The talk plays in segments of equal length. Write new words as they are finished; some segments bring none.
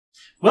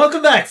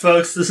Welcome back,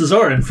 folks. This is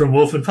Oran from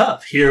Wolf and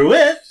Pup, here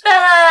with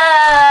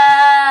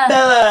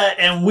Bella!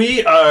 and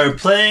we are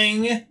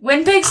playing...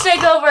 When pigs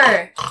take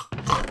over!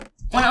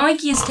 When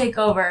oinkies take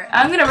over.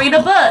 I'm gonna read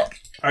a book.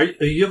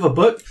 You have a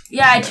book?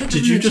 Yeah, I took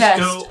it from the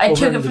chest. I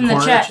took it from the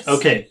chest.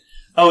 Okay.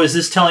 Oh, is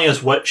this telling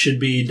us what should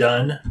be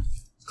done?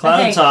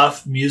 Clouds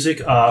off,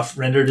 music off,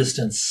 render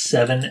distance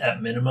 7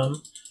 at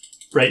minimum,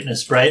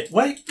 brightness bright.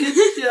 Why?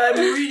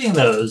 I'm reading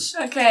those.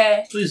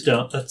 Okay. Please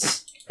don't.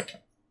 That's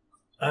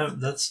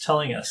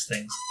telling us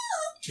things.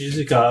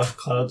 Music off,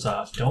 clouds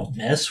off. Don't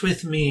mess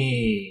with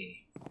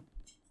me.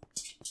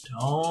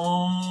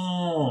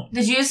 Don't.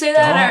 Did you say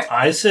that? Or?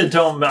 I said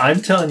don't.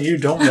 I'm telling you,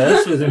 don't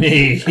mess with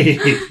me.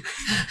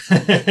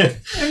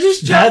 I'm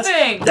just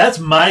jumping. That's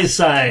my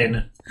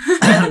sign.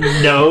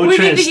 No,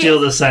 trying to steal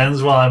the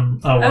signs while I'm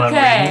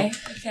reading.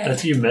 Okay.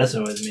 That's you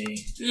messing with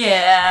me.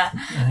 Yeah.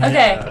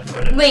 Okay.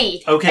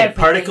 Read. Okay.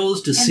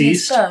 Particles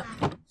deceased.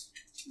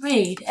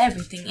 Read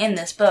everything in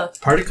this book.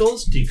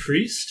 Particles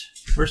decreased?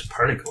 Where's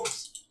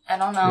particles? I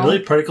don't know. Really?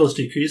 Particles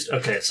decreased?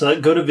 Okay,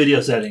 so go to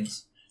video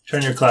settings.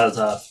 Turn your clouds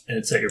off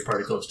and set your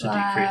particles to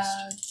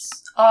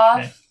decreased. Off.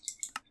 Okay.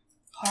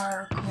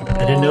 Particles.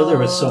 I didn't know there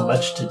was so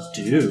much to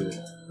do.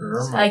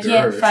 Oh I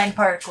can't find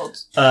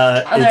particles.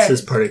 It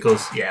says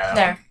particles. Yeah.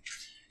 There.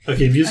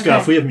 Okay, music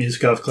off. We have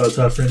music off, clouds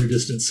off, render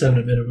distance 7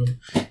 at minimum.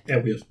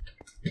 And we have,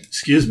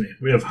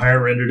 we have higher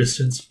render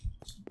distance.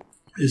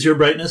 Is your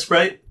brightness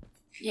bright?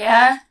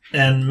 Yeah.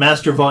 And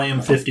master volume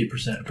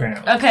 50%,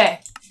 apparently.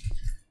 Okay.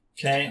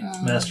 Okay,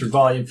 master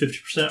volume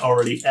 50%,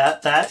 already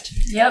at that.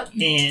 Yep.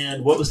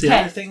 And what was the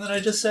other thing that I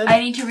just said? I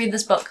need to read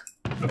this book.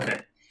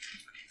 Okay.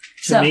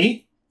 To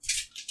me?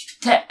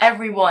 To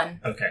everyone.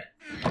 Okay.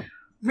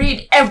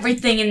 Read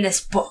everything in this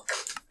book.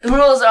 The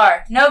rules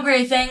are no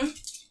griefing,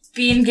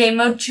 be in game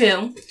mode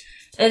 2.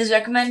 It is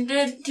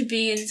recommended to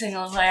be in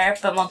single player,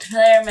 but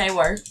multiplayer may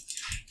work.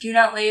 Do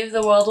not leave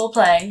the world while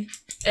playing.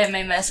 It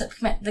may mess up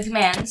the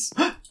commands.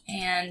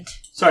 And...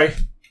 Sorry.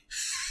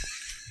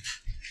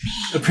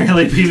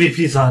 Apparently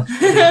PvP's on.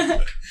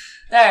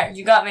 There,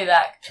 you got me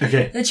back.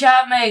 Okay. The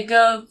chat may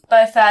go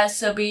by fast,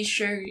 so be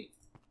sure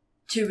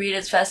to read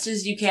as fast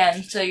as you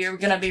can. So you're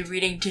gonna be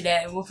reading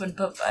today,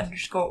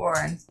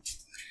 wolfandpup_Oran.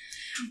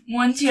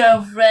 Once you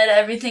have read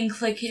everything,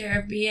 click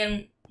here. Be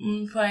in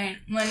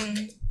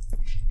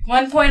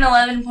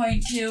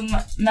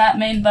 1.11.2 map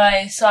made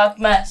by Sock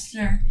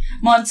Monster.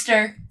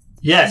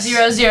 Yes.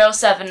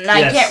 007. And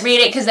I can't read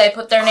it because I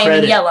put their name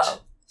in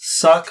yellow.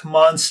 Sock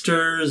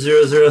Monster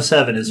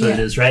 007 is what it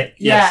is, right?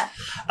 Yes.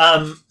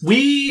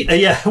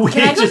 Yeah.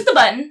 Can I click the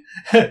button?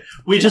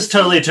 We just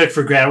totally took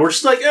for granted. We're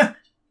just like,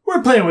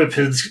 we're playing with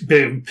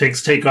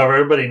pigs take over.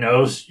 Everybody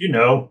knows. You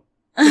know.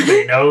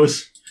 Everybody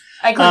knows.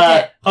 I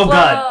clicked it. Oh, Whoa.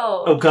 God.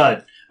 Oh,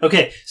 God.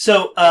 Okay,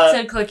 so, it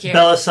said click here.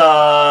 Bella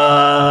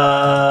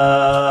saw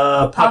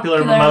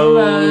Popular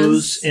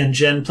Memos and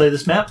Jen play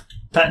this map.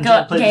 Pat and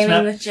Jen play this map.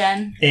 Gaming with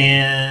Jen.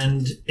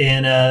 And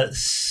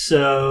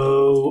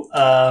so...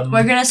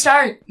 we're gonna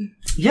start.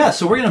 Yeah,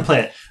 so we're gonna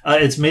play it.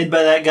 It's made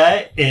by that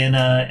guy,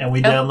 and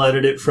we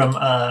downloaded it from,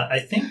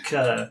 I think,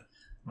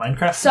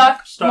 Minecraft.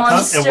 Sock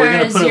Monster and we're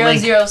gonna put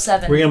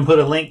 007. We're gonna put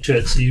a link to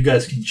it so you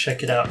guys can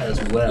check it out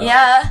as well.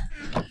 Yeah.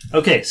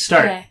 Okay,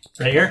 start. Okay.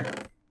 Right here?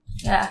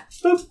 Yeah.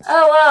 Boop.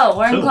 Oh, whoa,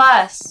 we're in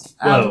class.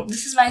 Whoa.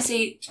 This is my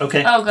seat.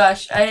 Okay. Oh,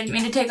 gosh, I didn't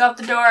mean to take off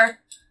the door.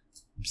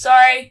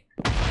 Sorry.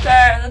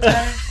 There,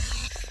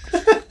 that's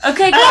better.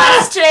 Okay,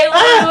 class, today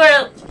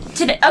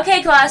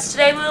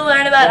we will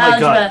learn about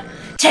algebra. God.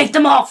 Take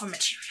them all for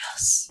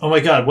materials. Oh my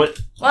god, what?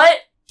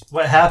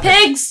 What happened?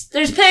 Pigs!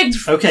 There's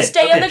pigs! Okay.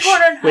 Stay in the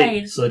corner and hide.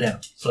 Wait, slow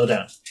down.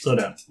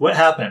 What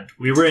happened?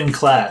 We were in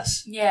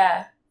class.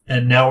 Yeah.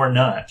 And now we're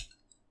not.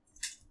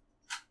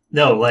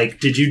 No,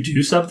 did you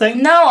do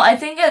something? No, I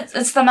think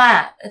it's the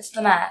mat. It's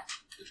the mat.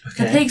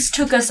 Okay. The pigs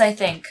took us, I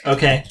think.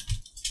 Okay.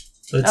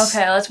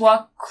 Let's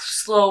walk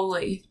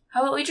slowly.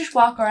 How about we just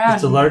walk around?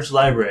 It's a large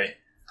library.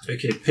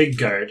 Okay, pig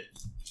guard.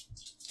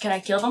 Can I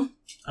kill them?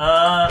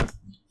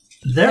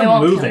 They're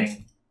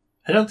moving.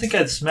 I don't think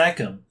I'd smack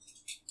them.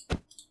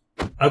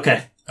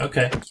 Okay.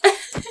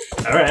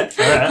 Alright.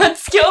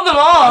 Let's kill them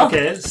all.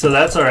 Okay, so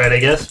that's alright, I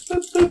guess.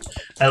 Boop, boop.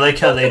 I like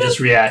how they just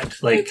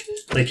react, like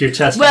you're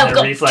testing their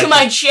reflexes. Welcome to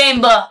my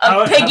chamber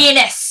of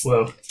pigginess.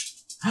 Whoa.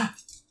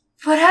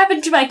 What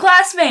happened to my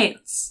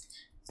classmates?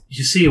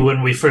 You see,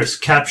 when we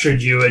first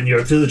captured you and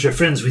your villager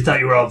friends, we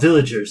thought you were all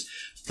villagers.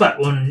 But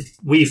when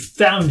we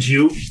found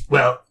you,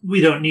 well,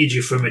 we don't need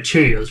you for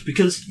materials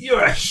because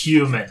you're a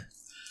human.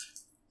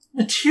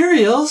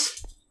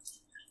 Materials?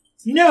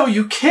 No,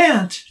 you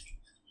can't.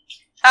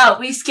 Oh,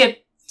 we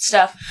skipped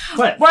stuff.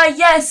 What? Why,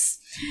 yes.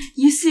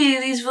 You see,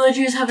 these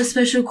villagers have a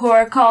special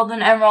core called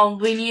an emerald.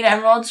 We need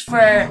emeralds for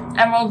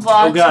emerald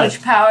blocks,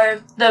 which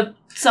power the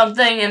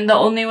something, and the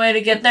only way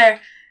to get their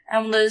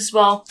emerald is,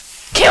 well,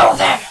 kill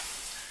them!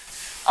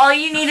 All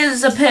you need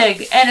is a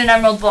pig and an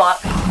emerald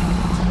block.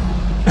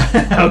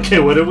 Okay,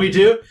 what did we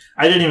do?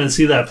 I didn't even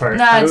see that part.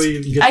 How do we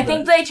even get I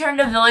think they turned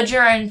a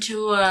villager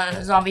into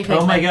a zombie pig.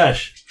 Oh my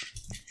gosh.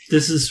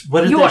 This is...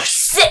 What did You are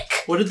sick!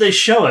 What did they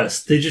show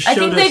us? They just showed us... I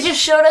think they just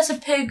showed us a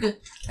pig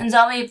and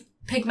zombie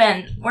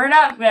pigmen. We're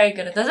not very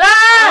good at this.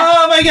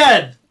 Ah! Oh my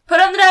god! Put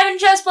on the diamond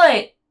chest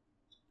plate.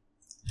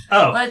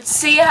 Oh. Let's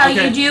see how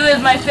you do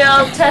with my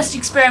failed test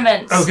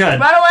experiments. Oh god.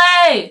 Run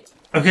away!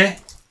 Okay.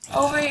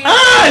 Over here.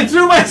 Ah! I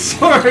threw my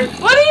sword!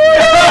 What are you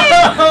doing?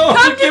 No!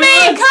 Come to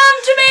me! Come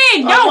to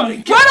me! No!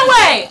 Run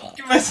away!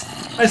 Give my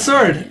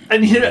sword. I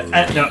need it.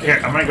 No,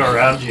 here. I'm gonna go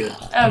around you.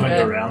 I'm gonna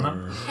go around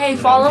them. Hey,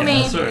 follow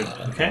me. My sword.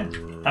 Okay.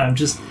 I'm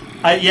just...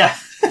 yeah.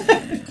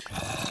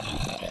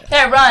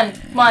 There, run.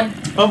 Come on.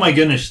 Oh my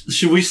goodness.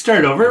 Should we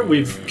start over?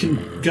 We've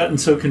gotten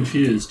so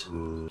confused.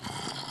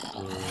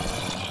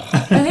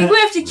 I think we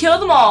have to kill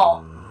them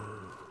all.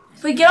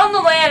 If we get on the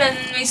land and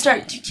then we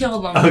start to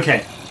kill them.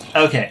 Okay.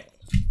 Okay.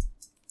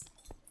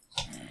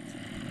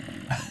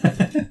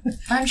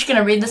 I'm just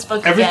gonna read this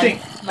book again.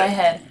 In my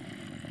head.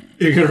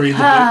 You're gonna read the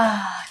book?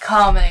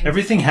 Calming.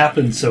 Everything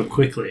happens so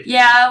quickly.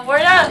 Yeah,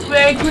 we're not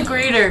very quick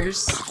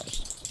readers.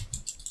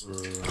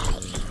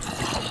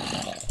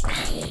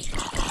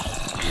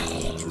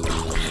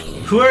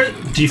 Who are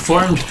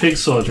deformed pig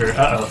soldier?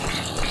 Uh-oh.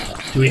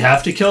 Do we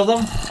have to kill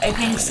them? I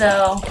think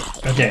so.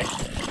 Okay.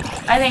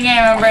 I think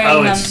I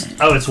remember them.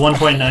 It's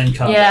 1.9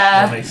 combat.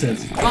 Yeah. That makes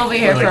sense. We'll be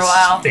here like for a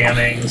while.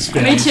 Spamming.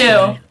 Me too.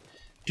 Spamming.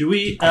 Do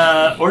we,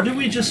 or do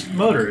we just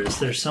motor? Is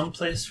there some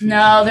place?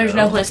 No, there's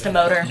no place to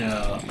motor.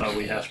 No. Oh,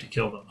 we have to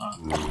kill them, huh?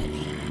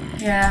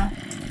 Yeah.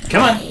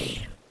 Come on.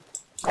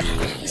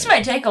 This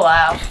might take a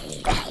while.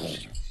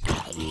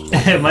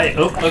 It might.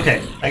 Oh,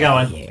 okay. I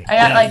got one. I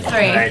got like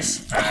 3.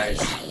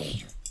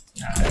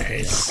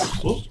 Nice.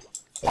 Whoop.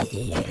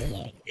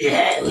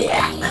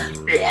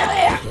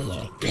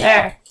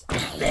 There.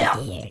 There.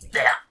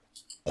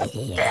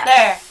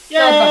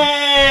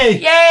 Yay!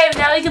 Yay!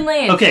 Now we can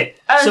leave. Okay.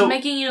 I was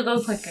making you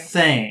go quicker.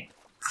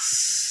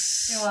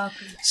 Thanks. You're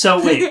welcome. So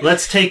wait,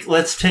 let's take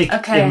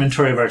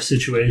inventory of our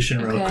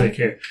situation real quick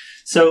here.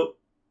 So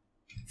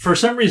for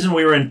some reason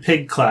we were in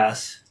pig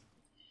class.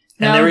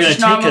 And they were going to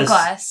take us.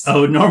 Class.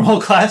 Oh, normal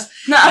class?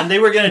 No. And they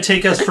were going to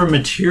take us for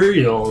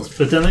materials,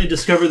 but then they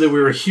discovered that we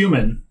were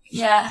human.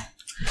 Yeah.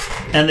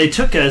 And they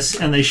took us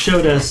and they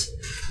showed us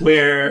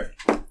where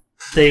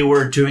they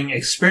were doing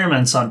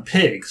experiments on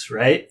pigs,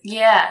 right?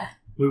 Yeah.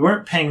 We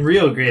weren't paying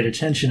real great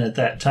attention at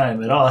that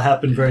time. It all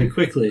happened very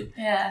quickly.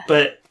 Yeah.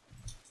 But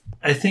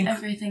I think...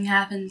 everything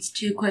happens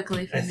too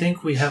quickly for me. I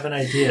think we have an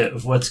idea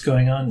of what's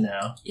going on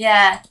now.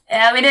 Yeah.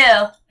 Yeah, we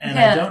do. And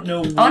I don't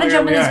know where I want to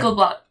jump in this gold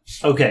block.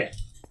 Okay.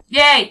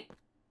 Yay!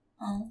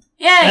 Oh.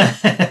 Yay!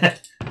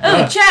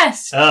 Oh,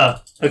 chest! Oh,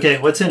 okay.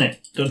 What's in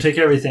it? Don't take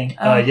everything.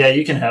 Yeah,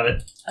 you can have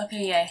it.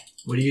 Okay, yay.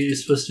 What are you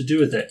supposed to do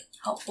with it?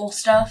 Helpful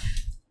stuff.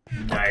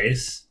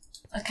 Nice.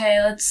 Okay,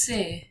 let's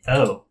see.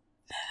 Oh.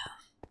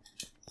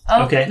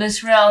 Oh, okay.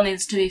 This rail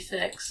needs to be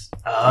fixed.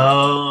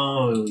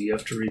 Oh, you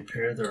have to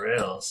repair the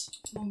rails.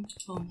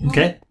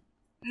 Okay.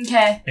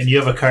 Okay. And you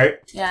have a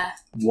cart? Yeah.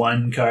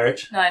 1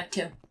 cart? No, I have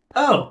 2.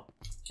 Oh.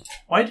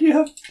 Why do you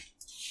have...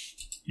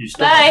 You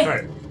still have a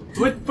cart.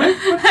 What?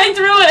 I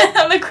threw it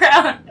on the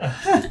ground.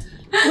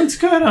 What's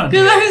going on?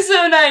 Because I'm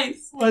so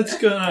nice. What's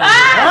going on?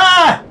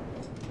 Ah!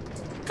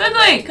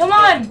 Quickly, come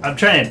on. I'm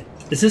trying.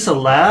 Is this a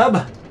lab?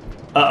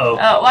 Uh-oh.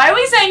 Oh, why are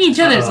we saying each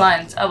other's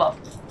lines? Oh, well.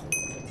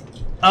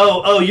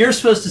 Oh, you're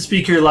supposed to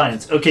speak your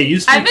lines. Okay,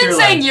 you speak your lines. I've been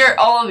saying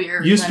all of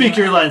yours. You speak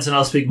your lines and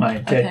I'll speak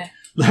mine. Okay.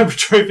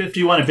 Laboratory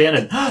 51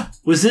 abandoned.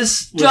 Was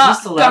this the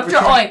laboratory?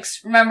 Dr.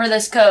 Oinks, remember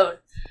this code.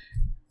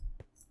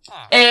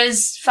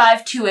 Is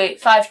 528,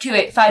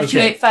 528,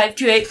 528,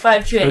 528,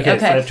 528. Okay,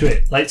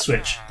 528. Light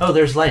switch. Oh,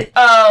 there's light.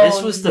 Oh.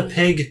 This was the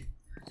pig.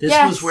 This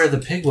was where the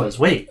pig was.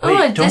 Wait.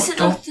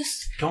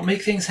 Don't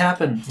make things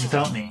happen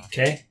without me,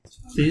 okay?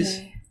 Please?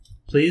 Okay.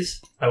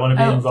 Please? I want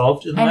to be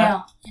involved in the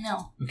map. I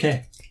know.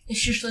 Okay. It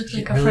just looks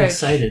like a really fridge.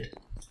 Excited.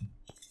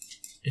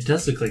 It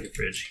does look like a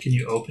fridge. Can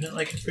you open it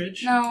like a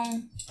fridge?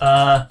 No.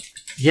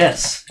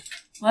 Yes.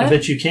 What? I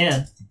bet you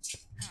can.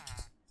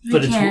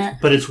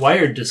 But it's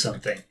wired to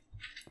something.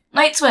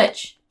 Light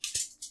switch.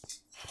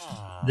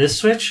 This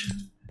switch?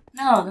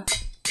 No.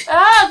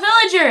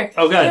 Villager!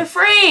 Oh, God. You're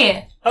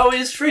free! Oh,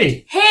 he's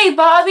free. Hey,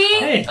 Bobby!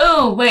 Hey.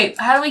 Oh, wait.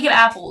 How do we get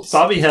apples?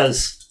 Bobby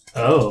has...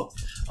 Oh,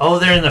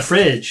 they're in the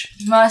fridge.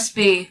 Must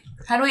be.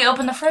 How do we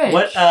open the fridge?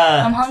 What,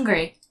 I'm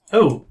hungry.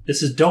 Oh,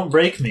 this is Don't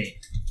Break Me.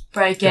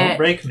 Break it. Don't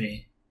break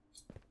me.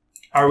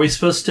 Are we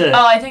supposed to...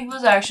 Oh, I think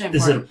those are actually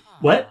important. Is it...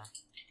 What?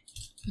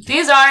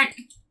 These aren't.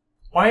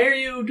 Why are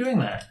you doing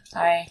that?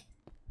 Sorry.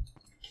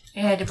 I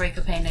had to break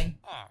a painting.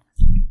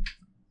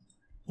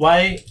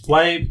 Why?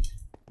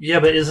 Yeah,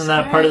 but isn't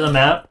that part of the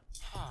map?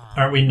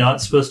 Aren't we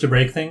not supposed to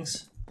break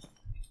things?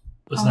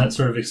 Wasn't that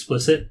sort of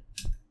explicit?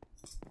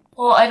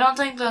 Well, I don't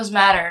think those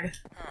mattered.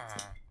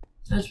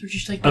 Those were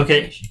just like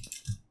decoration.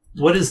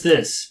 What is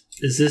this?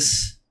 Is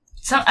this...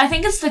 I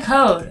think it's the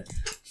code.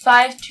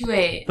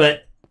 528.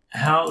 But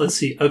how... Let's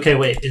see. Okay,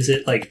 wait. Is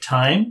it like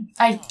time?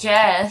 I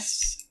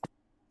guess.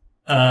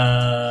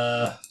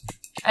 I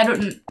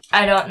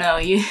don't know.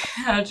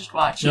 I'll just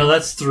watch. No,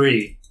 that's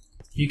 3.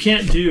 You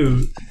can't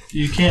do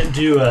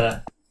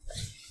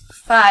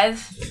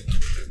 5.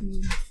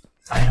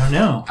 I don't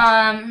know.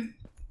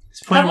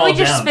 Let's point how them about all we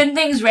just down. spin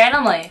things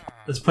randomly?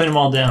 Let's point them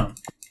all down.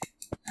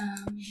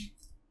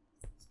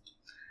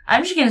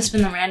 I'm just gonna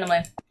spin them randomly.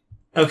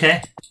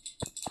 Okay.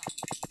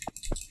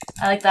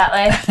 I like that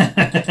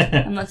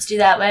way. And let's do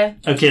that way.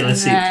 Okay,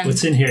 let's see. then-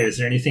 What's in here? Is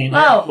there anything in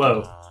Whoa. here?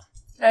 Whoa.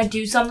 Did I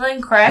do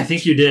something correct? I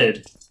think you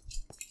did.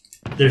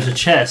 There's a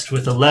chest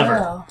with a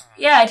lever. Oh.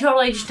 Yeah, I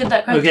totally just did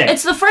that correct. Okay.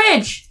 It's the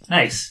fridge!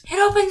 Nice. It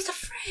opens the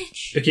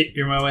fridge! Okay,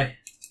 you're my way.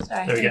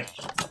 Sorry. There we go.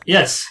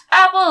 Yes.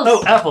 Apples!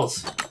 Oh,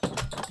 apples.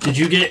 Did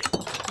you get...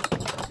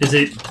 Is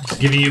it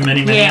giving you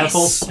many Yes.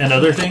 apples and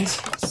other things?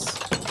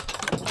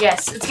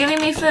 Yes, it's giving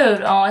me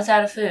food. Oh, it's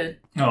out of food.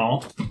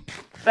 Oh.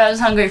 But I was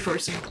hungry for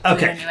some food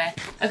Okay. anyway.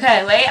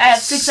 Okay, wait, I have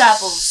 6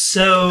 apples.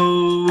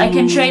 So... I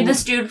can trade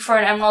this dude for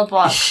an emerald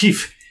block.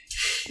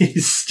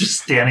 He's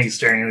just standing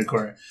staring in the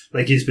corner.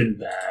 Like he's been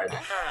bad.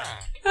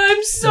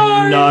 I'm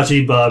sorry!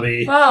 Naughty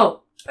Bobby.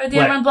 Whoa! Where'd the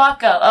What? emerald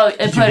block go? Oh, it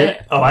Did put you get it.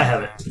 it? Oh, I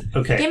have it.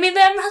 Okay. Give me the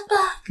emerald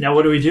block! Now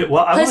what do we do?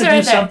 Well, I want Place to it do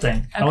right there.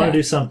 something. I want to Okay.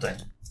 do something.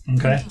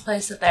 Okay.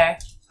 Place it there.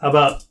 How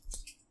about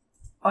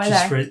Or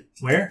just there. right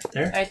where?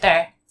 There? Right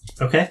there.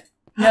 Okay.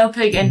 No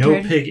pig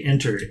entered. No pig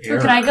entered. Ooh,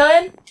 Error. can I go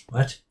in?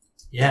 What?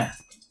 Yeah.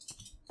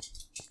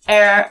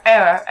 Error,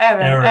 error,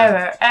 error, Error.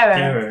 error, error.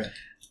 Error.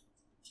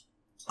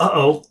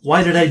 Uh-oh.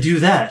 Why did I do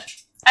that?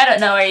 I don't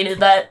know where you did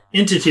that.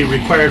 Entity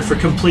required for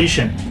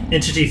completion.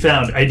 Entity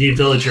found. ID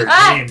villager.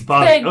 Ah, Name.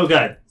 Bobby. pig. Oh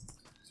god.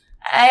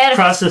 I had a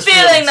Process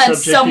feeling failed. that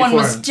Subject someone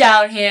was deformed.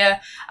 down here.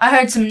 I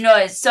heard some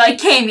noise, so I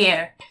came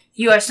here.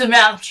 You are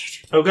surrounded.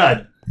 Oh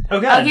god. Oh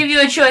I'll god. give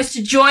you a choice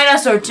to join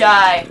us or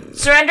die.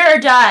 Surrender or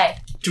die.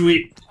 Do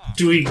we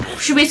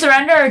Should we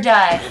surrender or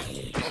die?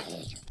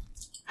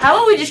 How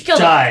about we just kill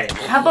die? it?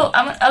 How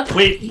about okay.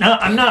 Wait, no,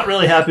 I'm not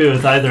really happy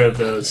with either of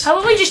those. How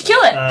about we just kill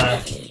it?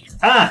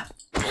 Ah!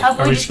 How about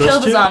are we we just kill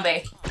supposed the to?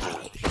 zombie?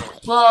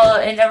 Well,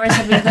 it never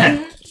said we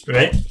couldn't.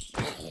 Right?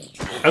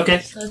 Okay.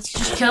 So let's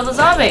just kill the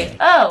zombie.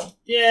 Oh,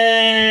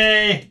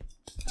 Yay!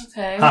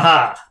 okay.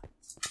 Haha.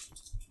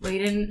 We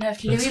didn't have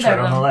to Let's do turn either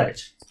on of the them. light.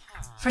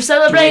 For Do we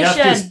celebration.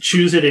 have to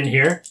choose it in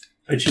here?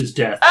 I choose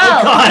death.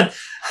 Oh. God!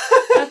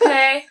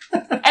 Okay.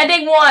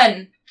 Ending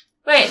 1.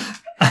 Wait.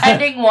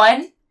 Ending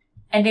 1?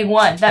 Ending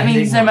 1. That Ending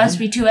means there 1? must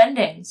be 2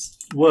 endings.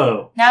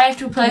 Whoa. Now I have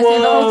to play through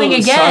the whole thing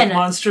Sock again.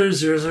 Monster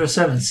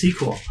 007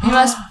 sequel. You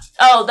must.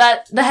 Oh,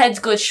 the head's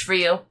glitched for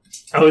you.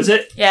 Oh, is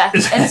it? Yeah.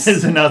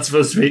 Is it not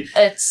supposed to be?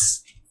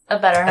 It's a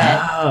better head.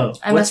 Oh.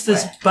 I What's must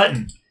this play.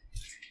 button?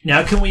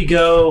 Now can we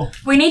go...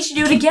 We need to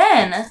do it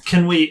again.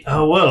 Can we...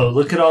 Oh, whoa.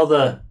 Look at all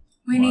the...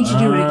 We need to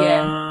do it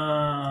again.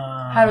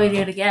 Wow. How do we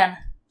do it again?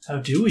 How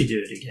do we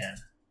do it again?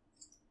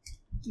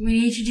 We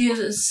need to do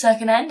the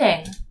second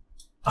ending.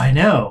 I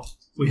know.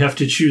 We have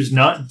to choose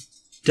not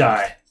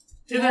die.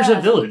 Hey, there's a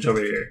Yeah. village over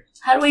here.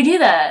 How do we do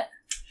that?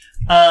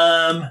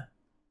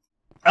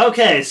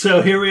 Okay,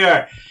 so here we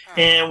are.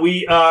 And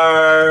we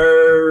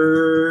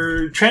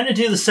are trying to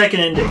do the second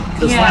ending.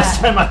 Because Yeah. last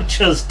time I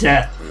chose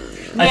death.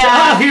 Yeah.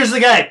 Oh, here's the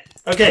guy.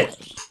 Okay.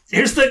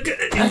 Here's the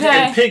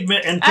and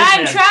Pigman and Pigman.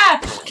 I'm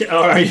trapped!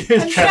 Oh, are you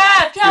I'm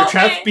trapped! You're Help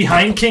trapped me!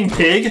 behind King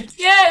Pig?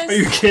 Yes! Are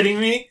you kidding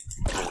me?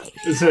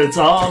 So it's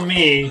all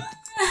me.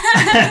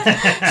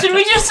 Should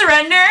we just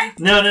surrender?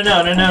 No. I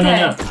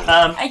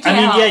can't I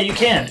mean, help. yeah, you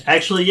can.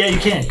 Actually, yeah, you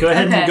can. Go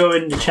ahead Okay. and go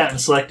into chat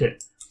and select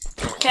it.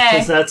 Okay.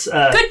 Because that's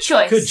Good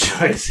choice. good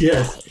choice.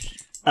 Yes.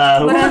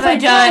 What have I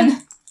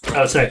done?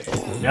 Oh, sorry.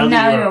 Now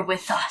Now that you're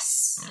with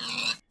us.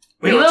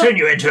 we will turn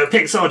you into a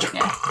pig soldier.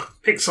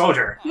 Pig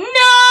soldier. No!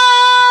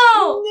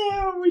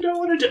 No, we don't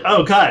want to do.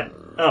 Oh God.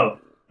 Oh.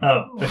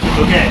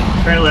 Okay.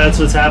 Apparently that's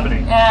what's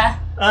happening. Yeah.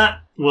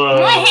 Whoa.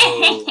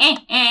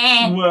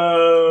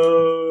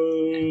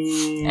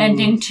 Whoa.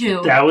 Ending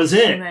 2. That was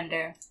it.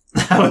 Surrender.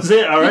 That was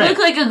it. All You right. look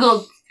like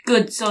a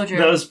good soldier.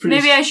 That was pretty.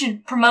 Maybe I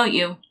should promote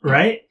you.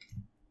 Right.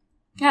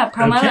 Yeah,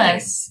 promote Okay.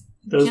 us.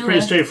 That was Kill pretty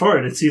it.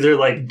 straightforward. It's either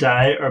like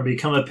die or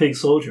become a pig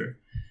soldier.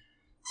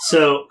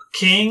 So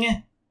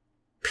King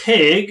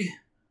Pig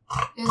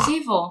It's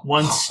evil.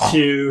 wants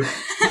to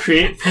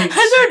create pigs.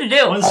 That's hard to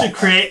do. Wants to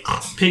create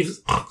pig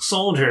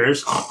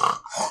soldiers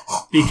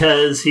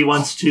because he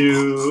wants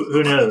to,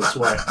 who knows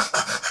what,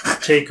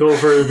 take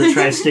over the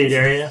tri-state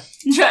area.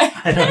 Try.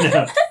 I don't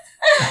know.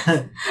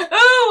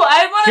 Ooh,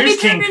 I want to be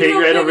Here's King turned Pig into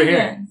a right pig over here.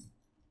 again.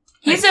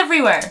 He's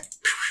everywhere.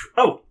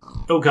 Oh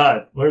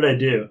God, what did I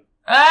do?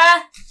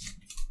 Ah,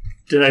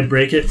 Did I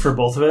break it for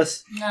both of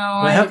us?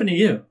 no. What happened to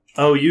you?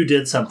 Oh, you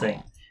did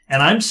something.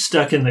 And I'm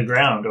stuck in the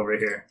ground over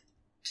here.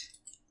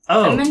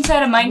 Oh. I'm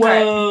inside a minecart.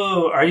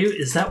 Whoa, are you,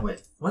 is that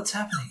what's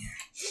happening here?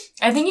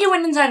 I think he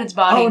went inside its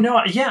body. Oh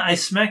no, yeah, I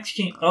smacked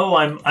King. Oh,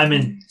 I'm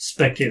in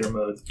spectator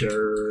mode.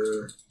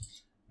 Durr.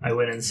 I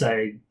went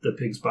inside the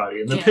pig's body,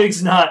 and the Yeah.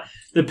 pig's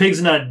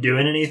not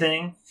doing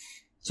anything.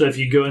 So if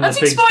you go in Let's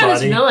the pig's explore this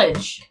body,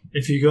 village.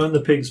 if you go in the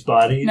pig's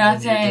body, then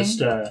Nothing. you just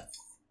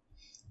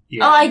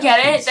yeah, Oh, I get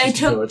it's it.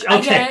 just a village. I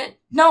Okay. get it.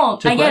 No,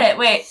 Took I get what? it.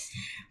 Wait.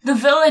 The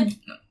village.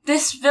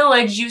 This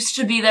village used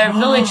to be their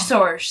village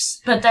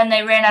source, but then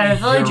they ran out of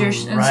You're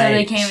villagers, and so they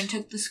right. came and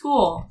took the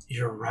school.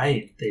 You're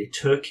right. They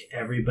took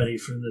everybody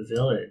from the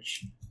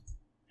village.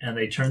 and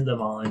they turned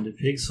them all into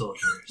pig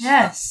soldiers.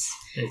 Yes.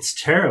 It's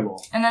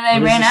terrible. And then they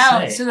ran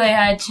out, so they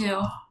had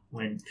to.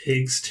 When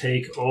pigs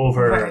take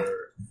over.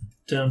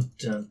 Dun,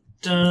 dun,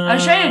 dun. I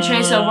was trying to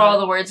trace over all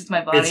the words with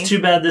my body. It's too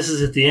bad this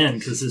is at the end,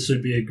 because this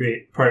would be a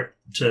great part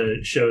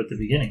to show at the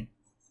beginning.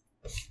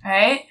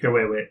 Alright? Here,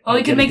 wait. Well,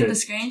 we can make it the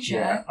screenshot.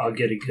 Yeah, I'll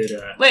get a good...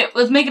 Wait,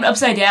 let's make it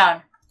upside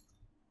down.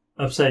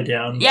 Upside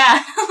down?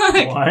 Yeah.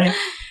 Why?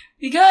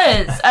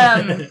 Because,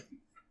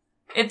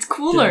 it's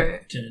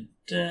cooler. Dun,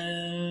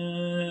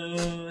 dun,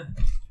 dun,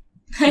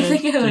 I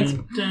think it looks...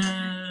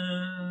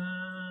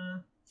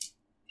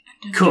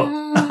 Cool.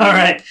 All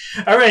right.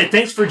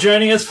 Thanks for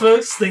joining us,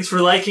 folks. Thanks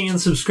for liking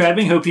and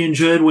subscribing. Hope you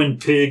enjoyed When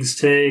Pigs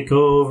Take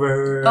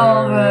Over.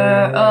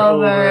 Over.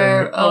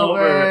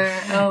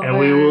 And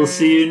we will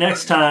see you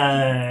next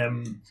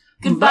time.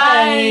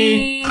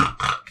 Goodbye.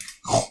 Bye.